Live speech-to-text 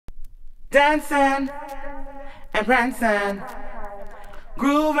Dancing and prancing,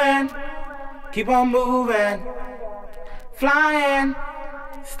 grooving, keep on moving, flying,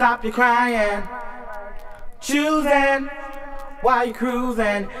 stop your crying, choosing while you're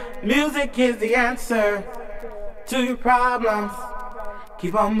cruising. Music is the answer to your problems.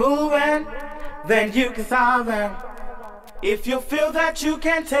 Keep on moving, then you can solve them. If you feel that you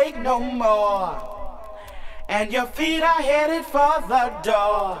can't take no more, and your feet are headed for the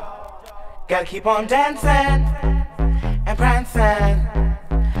door, gotta keep on dancing and prancing,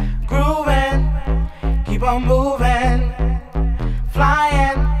 grooving, keep on moving,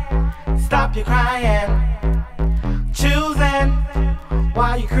 flying, stop your crying, choosing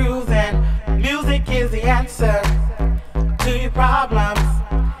while you're cruising. Music is the answer to your problems.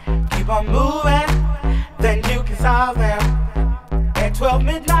 Keep on moving, then you can solve them. At 12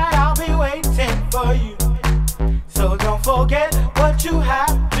 midnight I'll be waiting for you, so don't forget what you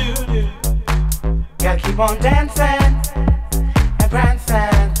have to do. Gotta keep on dancing and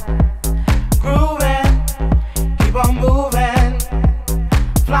prancing, grooving, keep on moving,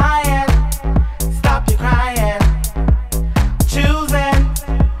 flying, stop your crying, choosing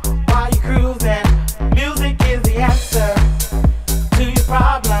while you're cruising. Music is the answer to your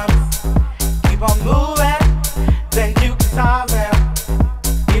problems. Keep on moving, then you can solve them.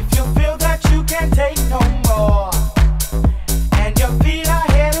 If you feel that you can't take no more, and your feet are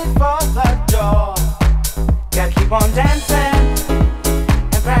headed for the door, gotta keep on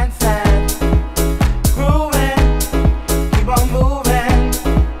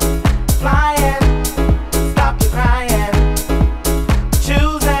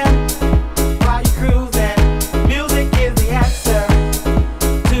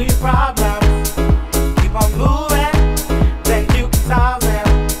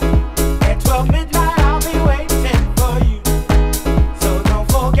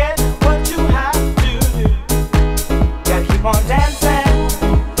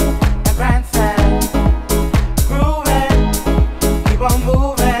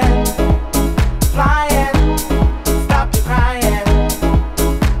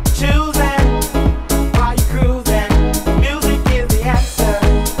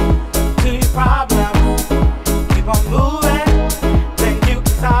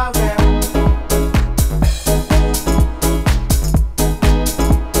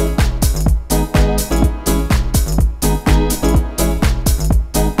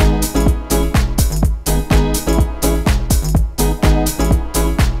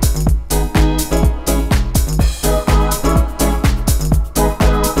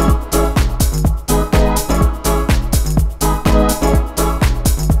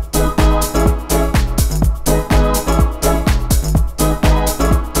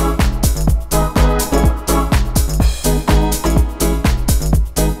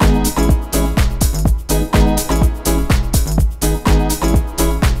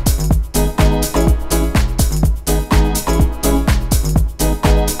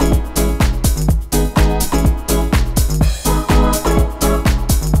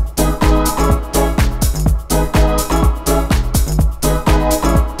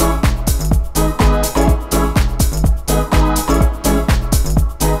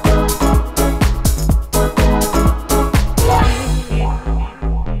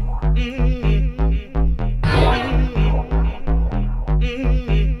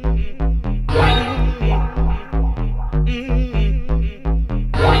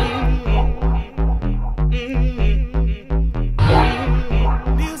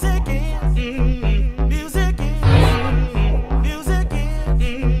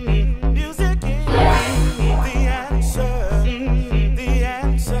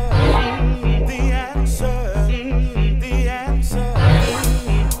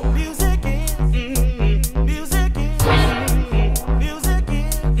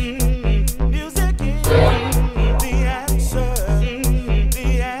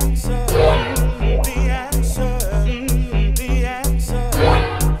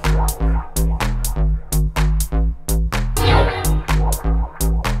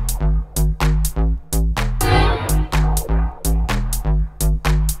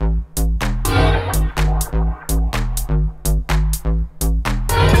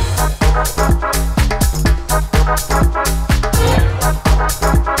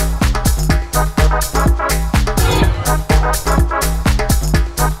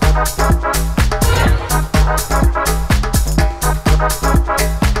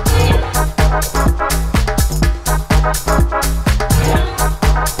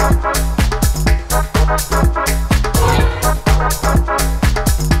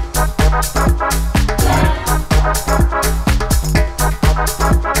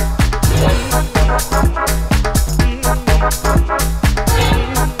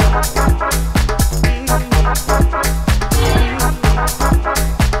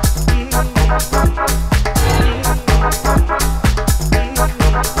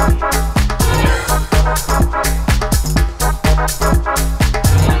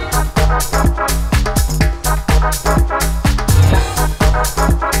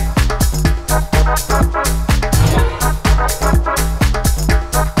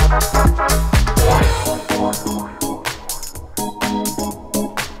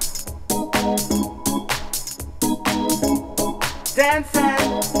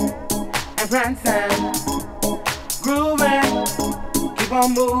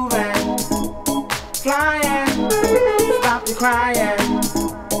moving, flying, stop your crying,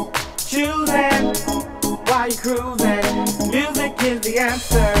 choosing while you're cruising. Music is the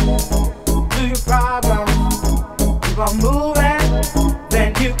answer to your problems. Keep on moving, then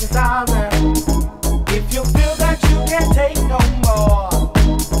you can solve them. If you feel that you can't take no more,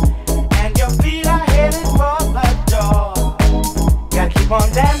 and your feet are headed for the door, gotta keep on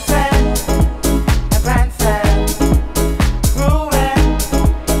dancing.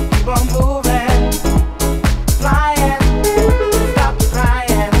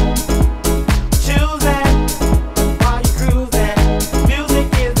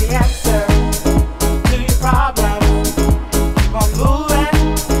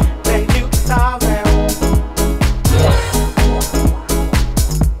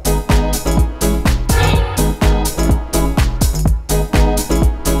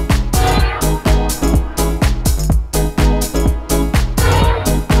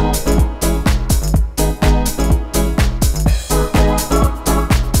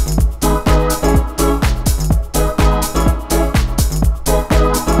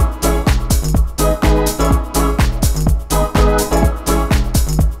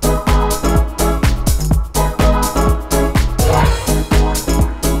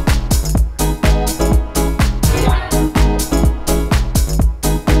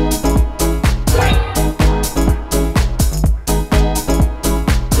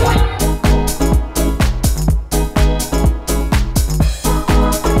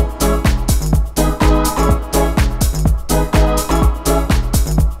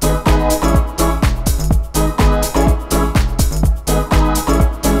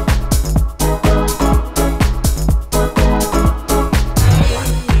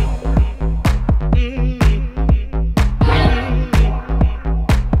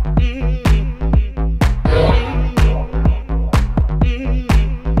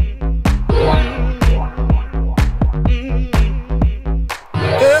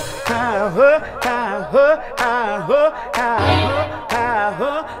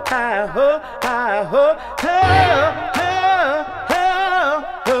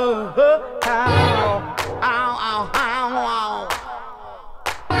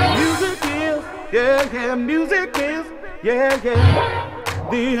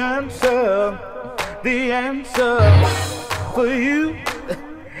 The answer for you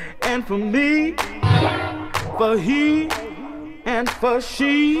and for me, for he and for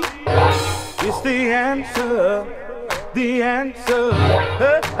she. It's the answer, the answer.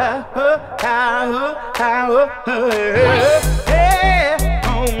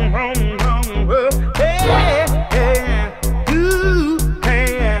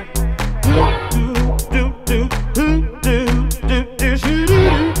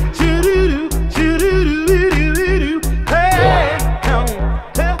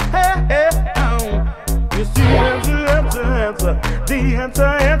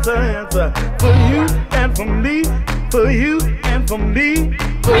 Answer for you and for me, for you and for me,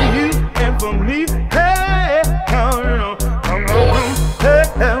 for you and for me. Hey, no, no, no, no, hey,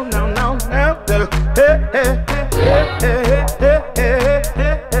 no, no, no, no, hey, hey, hey, hey, hey, hey,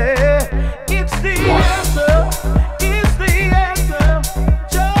 hey, hey. It's the answer, it's the answer,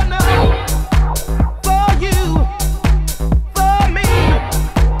 sure no, for you, for me.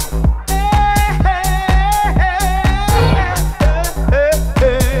 Hey, hey, hey, hey, hey,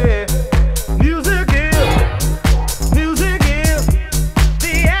 hey.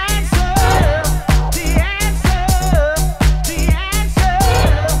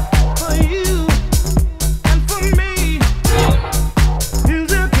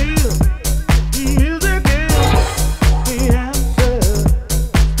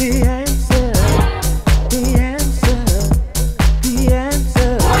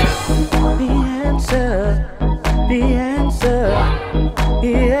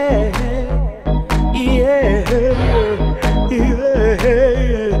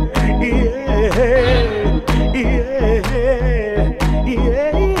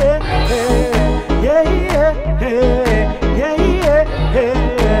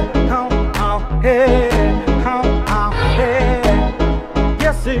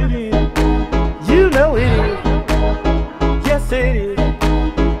 Yes it is, you know it is. Yes it is,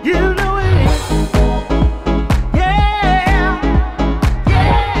 you know it is. Yeah,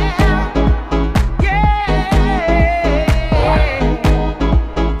 yeah, yeah.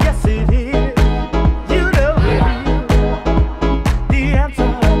 Yes it is, you know it is. The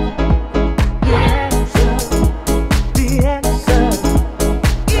answer, the answer, the answer.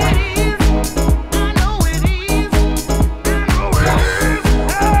 It is, I know.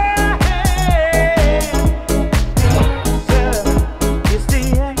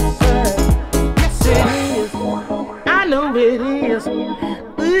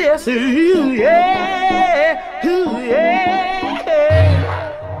 Yes, it is, yeah, ooh, yeah.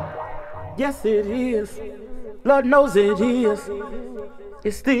 Yes, it is. Lord knows it is.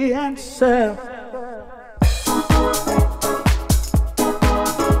 It's the answer.